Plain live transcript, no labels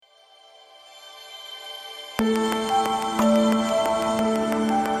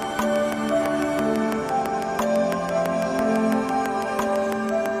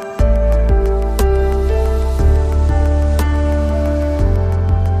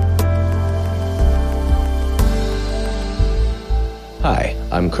Hi,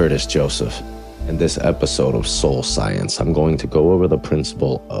 I'm Kurtis Joseph. In this episode of Soul Science, I'm going to go over the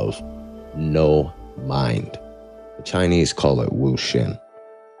principle of no mind. The Chinese call it Wu Xin.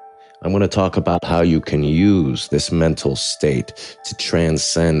 I'm going to talk about how you can use this mental state to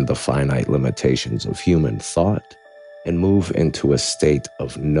transcend the finite limitations of human thought and move into a state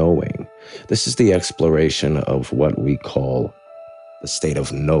of knowing. This is the exploration of what we call the state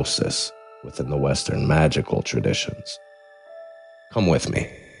of gnosis within the Western magical traditions. Come with me.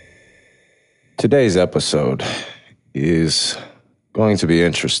 Today's episode is going to be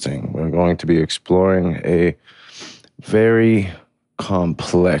interesting. We're going to be exploring a very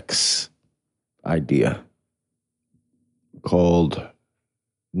complex idea called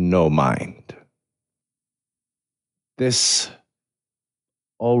no mind. This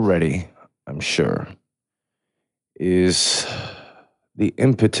already, I'm sure, is the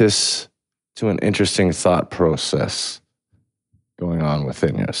impetus to an interesting thought process going on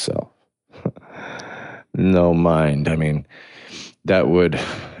within yourself. No mind. I mean, that would,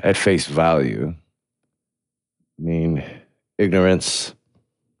 at face value, mean ignorance,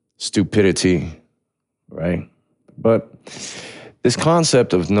 stupidity, right? But this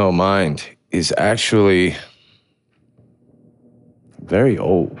concept of no mind is actually very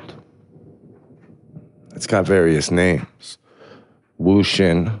old. It's got various names. Wu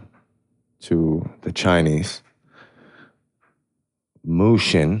Xin to the Chinese, Mu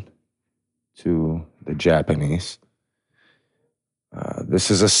Xin to the Japanese.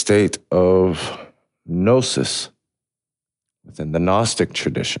 This is a state of gnosis within the Gnostic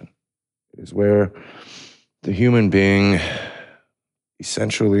tradition. It is where the human being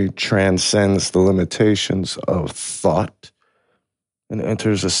essentially transcends the limitations of thought and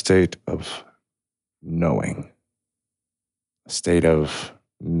enters a state of knowing, a state of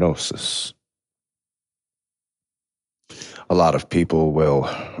gnosis. A lot of people will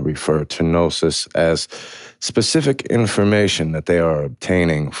refer to gnosis as specific information that they are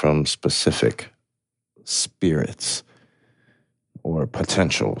obtaining from specific spirits or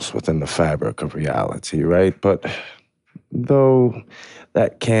potentials within the fabric of reality, right? But though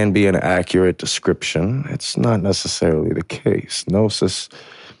that can be an accurate description, it's not necessarily the case. Gnosis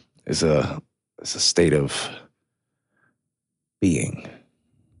is a state of being.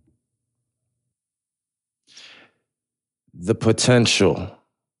 The potential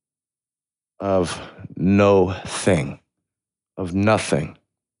of no thing, of nothing,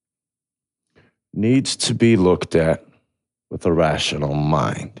 needs to be looked at with a rational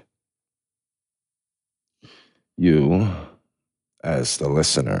mind. You, as the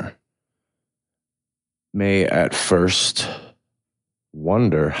listener, may at first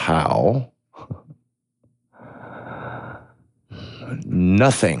wonder how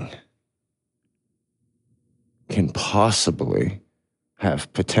nothing can possibly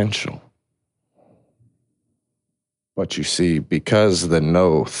have potential. But you see, because the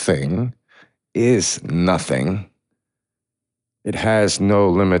no thing is nothing, it has no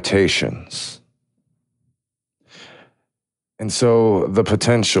limitations. And so the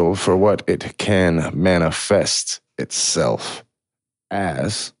potential for what it can manifest itself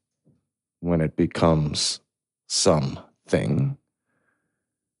as when it becomes something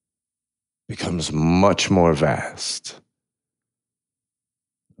becomes much more vast.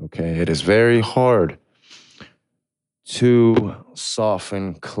 Okay, it is very hard to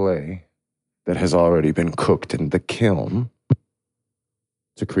soften clay that has already been cooked in the kiln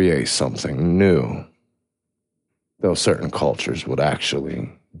to create something new. Though certain cultures would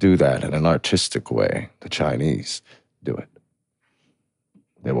actually do that in an artistic way. The Chinese do it.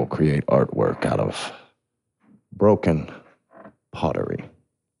 They will create artwork out of broken pottery.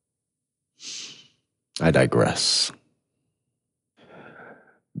 I digress.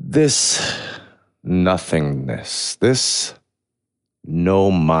 This nothingness, this no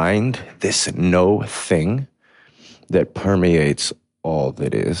mind, this no thing that permeates all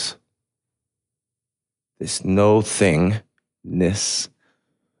that is, this no thingness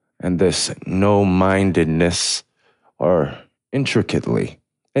and this no mindedness are intricately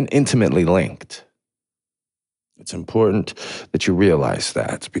and intimately linked. It's important that you realize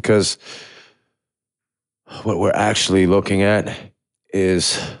that, because what we're actually looking at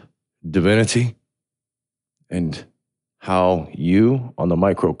is divinity and how you, on the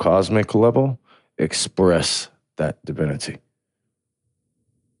microcosmic level, express that divinity.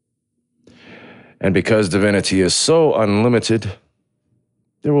 And because divinity is so unlimited,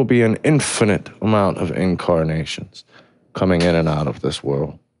 there will be an infinite amount of incarnations coming in and out of this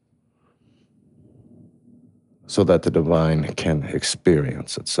world so that the divine can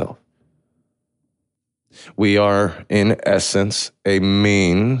experience itself. We are, in essence, a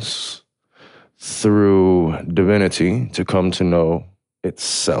means through divinity to come to know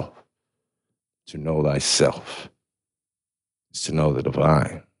itself. To know thyself is to know the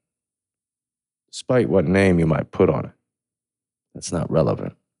divine. Despite what name you might put on it, that's not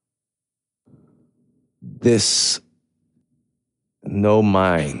relevant. This no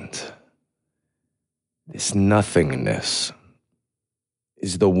mind, this nothingness,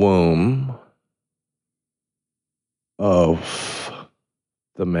 is the womb of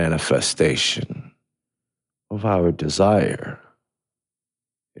the manifestation of our desire.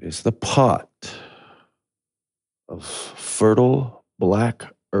 It is the pot of fertile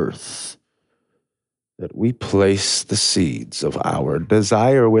black earth that we place the seeds of our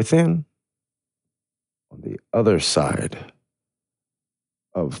desire within. On the other side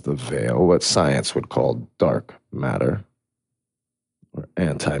of the veil, what science would call dark matter or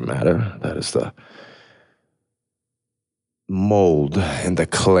antimatter, that is the mold and the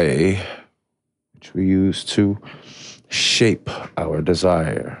clay which we use to shape our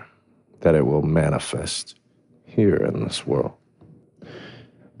desire, that it will manifest here in this world.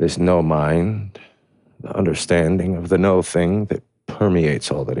 There's no mind, the understanding of the no thing that permeates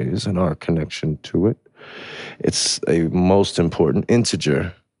all that is and our connection to it. It's a most important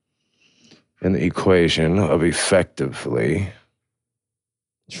integer in the equation of effectively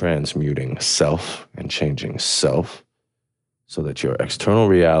transmuting self and changing self so that your external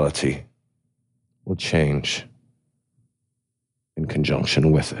reality will change in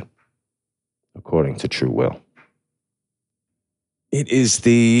conjunction with it, according to true will. It is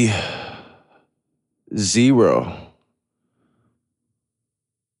the zero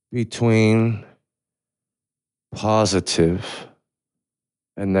between positive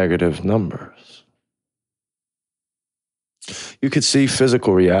and negative numbers. You could see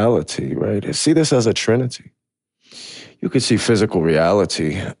physical reality, right? See this as a trinity. You could see physical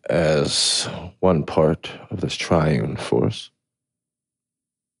reality as one part of this triune force.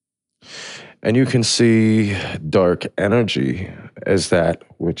 And you can see dark energy as that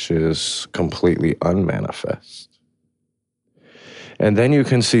which is completely unmanifest. And then you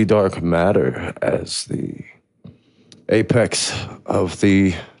can see dark matter as the apex of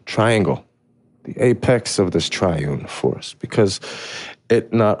the triangle, the apex of this triune force, because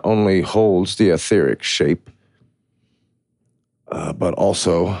it not only holds the etheric shape, but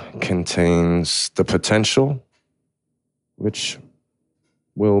also contains the potential, which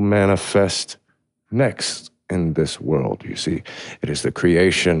will manifest next in this world. You see, it is the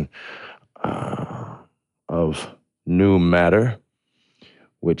creation of new matter,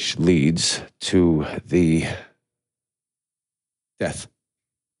 which leads to the death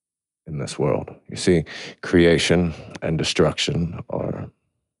in this world. You see, creation and destruction are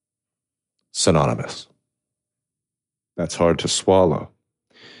synonymous. That's hard to swallow.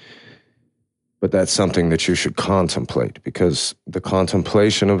 But that's something that you should contemplate, because the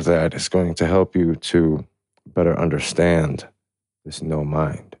contemplation of that is going to help you to better understand this no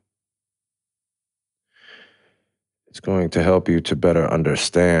mind. It's going to help you to better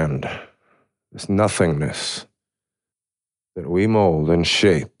understand this nothingness that we mold and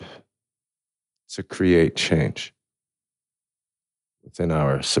shape to create change within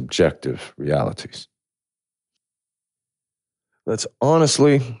our subjective realities. Let's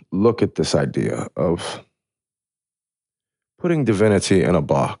honestly look at this idea of putting divinity in a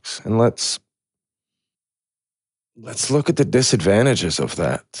box, and let's look at the disadvantages of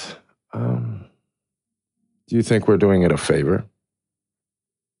that. Do you think we're doing it a favor?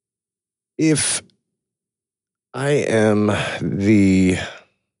 If I am the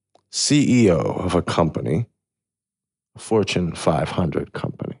CEO of a company, a Fortune 500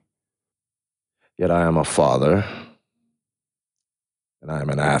 company, yet I am a father, and I am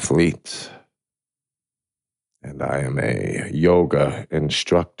an athlete, and I am a yoga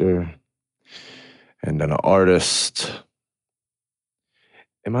instructor, and an artist,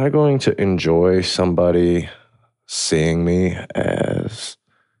 am I going to enjoy somebody seeing me as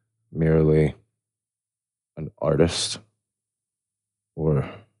merely an artist or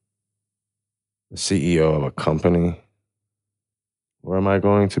the CEO of a company? Or am I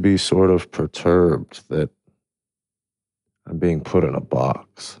going to be sort of perturbed that I'm being put in a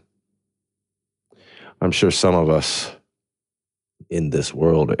box? I'm sure some of us in this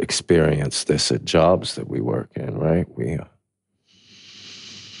world experience this at jobs that we work in, right? We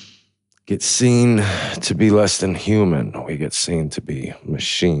get seen to be less than human. We get seen to be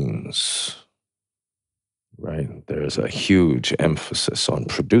machines, right? There's a huge emphasis on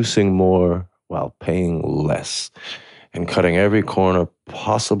producing more while paying less and cutting every corner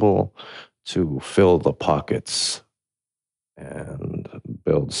possible to fill the pockets and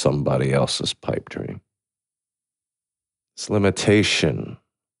build somebody else's pipe dream. This limitation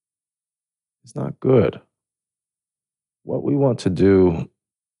is not good. What we want to do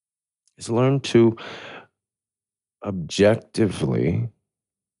is learn to objectively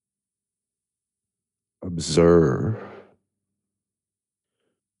observe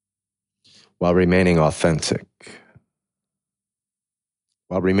while remaining authentic,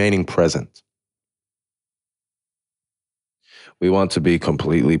 while remaining present. We want to be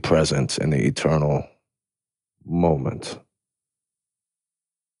completely present in the eternal moment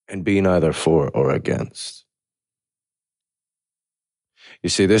and be neither for or against. You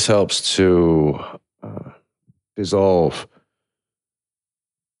see, this helps to dissolve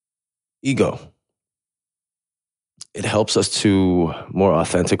ego. It helps us to more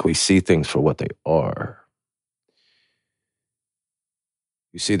authentically see things for what they are.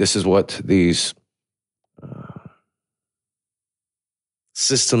 You see, this is what these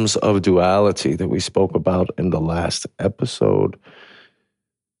systems of duality that we spoke about in the last episode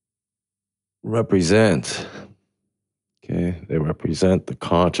represent. Okay, they represent the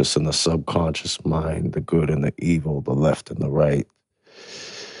conscious and the subconscious mind, the good and the evil, the left and the right.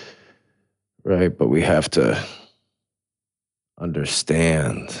 Right, but we have to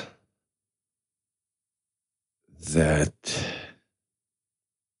understand that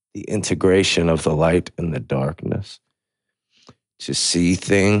the integration of the light and the darkness to see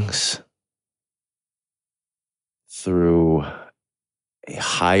things through a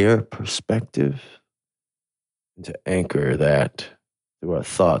higher perspective and to anchor that through our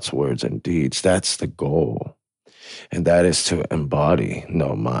thoughts, words, and deeds. That's the goal. And that is to embody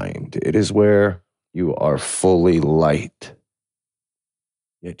no mind. It is where you are fully light,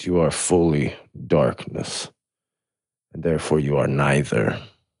 yet you are fully darkness. And therefore you are neither.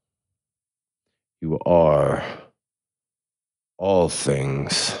 You are all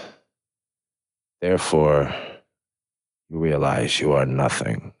things. Therefore, you realize you are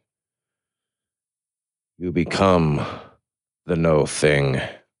nothing. You become the no thing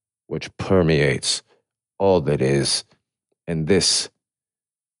which permeates all that is, and this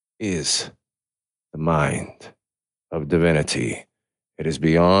is the mind of divinity. It is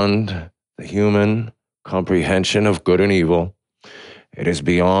beyond the human comprehension of good and evil. It is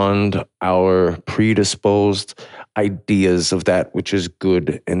beyond our predisposed ideas of that which is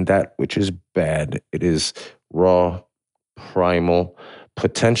good and that which is bad. It is raw, primal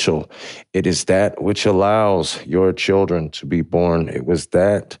potential. It is that which allows your children to be born. It was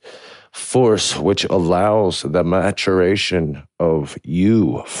that force which allows the maturation of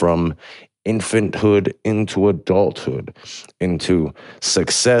you from infanthood into adulthood, into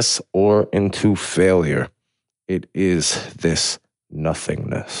success or into failure. It is this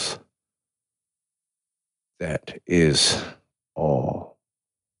nothingness that is all.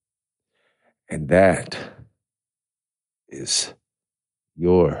 And that is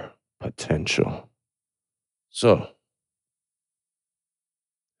your potential. So,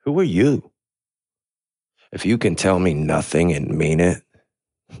 who are you? If you can tell me nothing and mean it,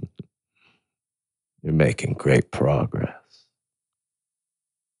 you're making great progress.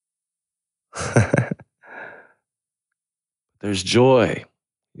 There's joy.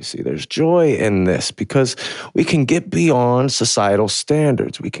 You see, there's joy in this because we can get beyond societal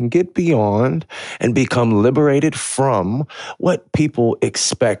standards. We can get beyond and become liberated from what people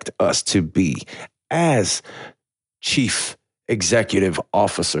expect us to be as chief executive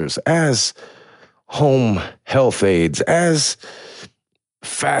officers, as home health aides, as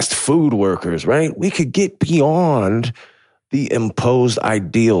fast food workers, right? We could get beyond the imposed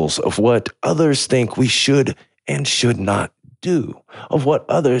ideals of what others think we should and should not do, of what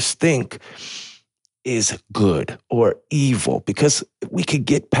others think is good or evil, because we could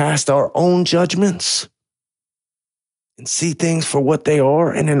get past our own judgments and see things for what they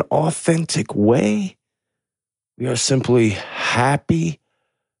are in an authentic way. We are simply happy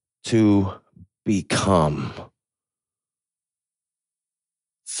to become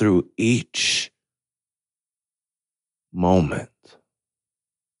through each moment,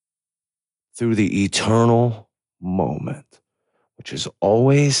 through the eternal moment, which is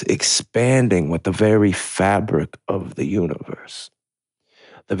always expanding with the very fabric of the universe.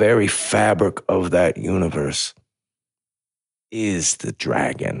 The very fabric of that universe is the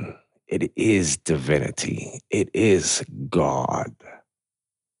dragon. It is divinity. It is God.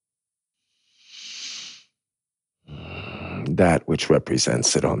 That which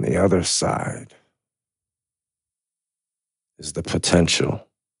represents it on the other side is the potential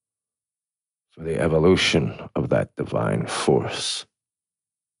for the evolution of that divine force.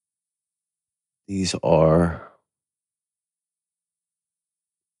 These are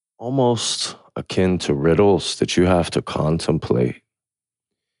almost akin to riddles that you have to contemplate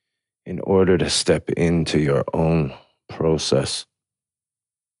in order to step into your own process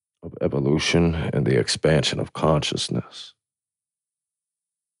of evolution and the expansion of consciousness.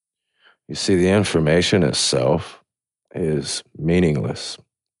 You see, the information itself is meaningless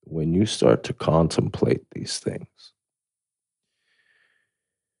when you start to contemplate these things.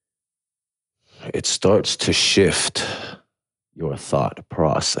 It starts to shift your thought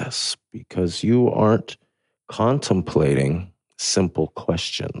process because you aren't contemplating simple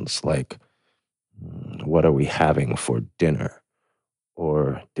questions like, what are we having for dinner?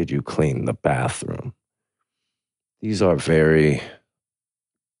 Or did you clean the bathroom? These are very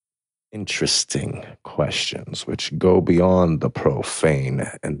interesting questions which go beyond the profane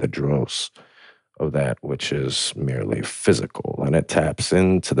and the dross of that which is merely physical. And it taps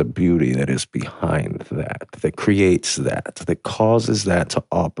into the beauty that is behind that creates that causes that to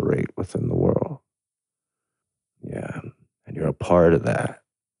operate within the world. Yeah. And you're a part of that.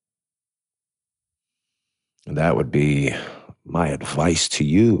 And that would be my advice to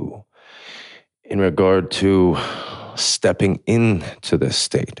you in regard to stepping into this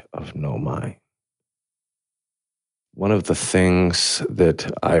state of no mind. One of the things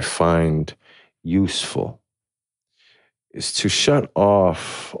that I find useful is to shut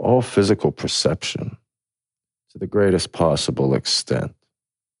off all physical perception to the greatest possible extent.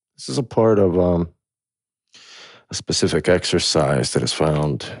 This is a part of a specific exercise that is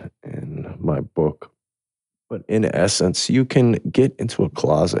found in my book. But in essence, you can get into a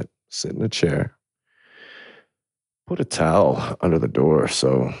closet, sit in a chair, put a towel under the door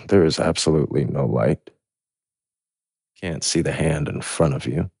so there is absolutely no light. Can't see the hand in front of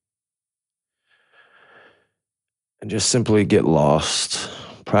you. And just simply get lost.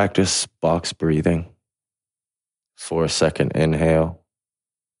 Practice box breathing. 4-second inhale.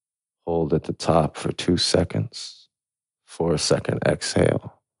 Hold at the top for 2 seconds. 4-second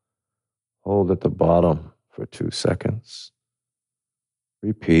exhale. Hold at the bottom for 2 seconds.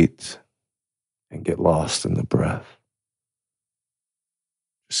 Repeat and get lost in the breath.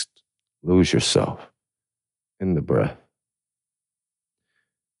 Just lose yourself in the breath.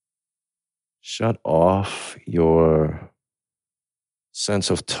 Shut off your sense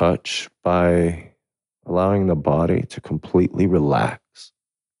of touch by allowing the body to completely relax.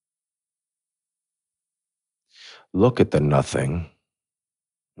 Look at the nothing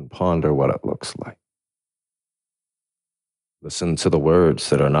and ponder what it looks like. Listen to the words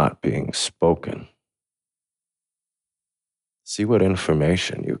that are not being spoken. See what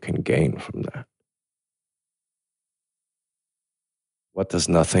information you can gain from that. What does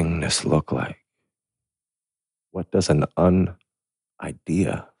nothingness look like? What does an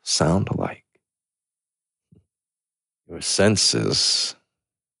idea sound like? Your senses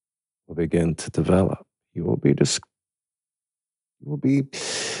will begin to develop. You will be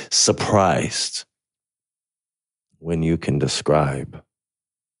surprised when you can describe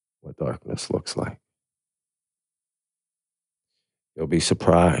what darkness looks like. You'll be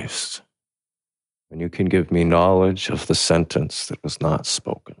surprised when you can give me knowledge of the sentence that was not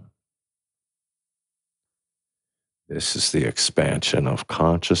spoken. This is the expansion of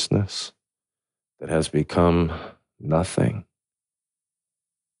consciousness that has become nothing.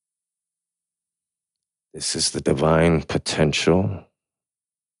 This is the divine potential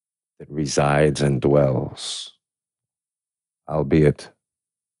that resides and dwells, albeit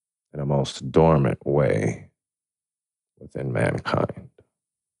in a most dormant way, within mankind.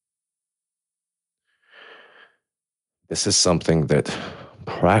 This is something that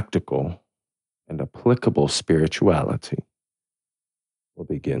practical and applicable spirituality will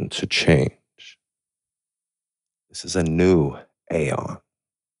begin to change. This is a new aeon.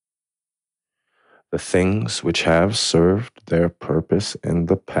 The things which have served their purpose in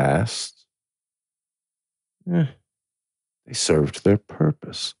the past, they served their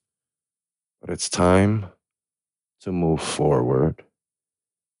purpose. But it's time to move forward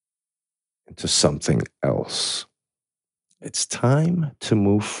into something else. It's time to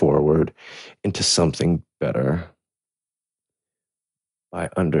move forward into something better by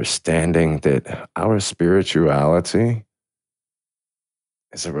understanding that our spirituality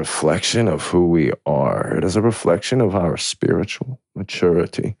is a reflection of who we are. It is a reflection of our spiritual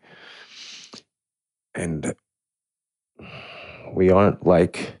maturity. And we aren't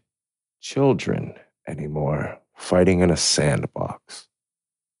like children anymore, fighting in a sandbox.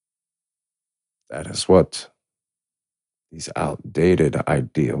 That is what these outdated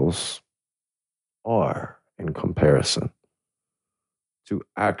ideals are in comparison to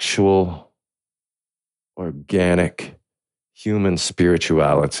actual organic human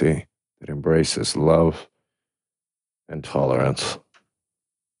spirituality that embraces love and tolerance,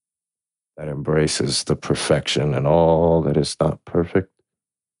 that embraces the perfection and all that is not perfect,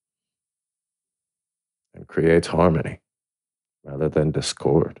 and creates harmony rather than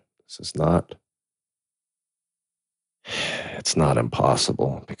discord. It's not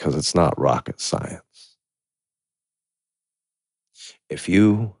impossible because it's not rocket science. If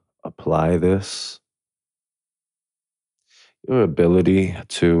you apply this, your ability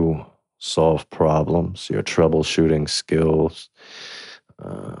to solve problems, your troubleshooting skills,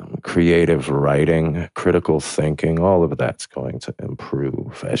 creative writing, critical thinking, all of that's going to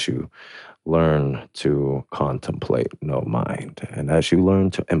improve as you learn to contemplate no mind and as you learn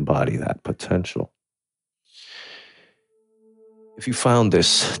to embody that potential. If you found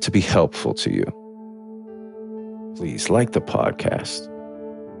this to be helpful to you, please like the podcast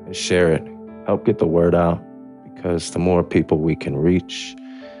and share it. Help get the word out, because the more people we can reach,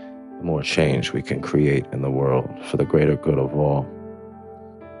 the more change we can create in the world for the greater good of all.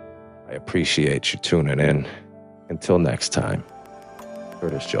 I appreciate you tuning in. Until next time,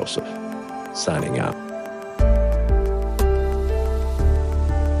 Kurtis Joseph, signing out.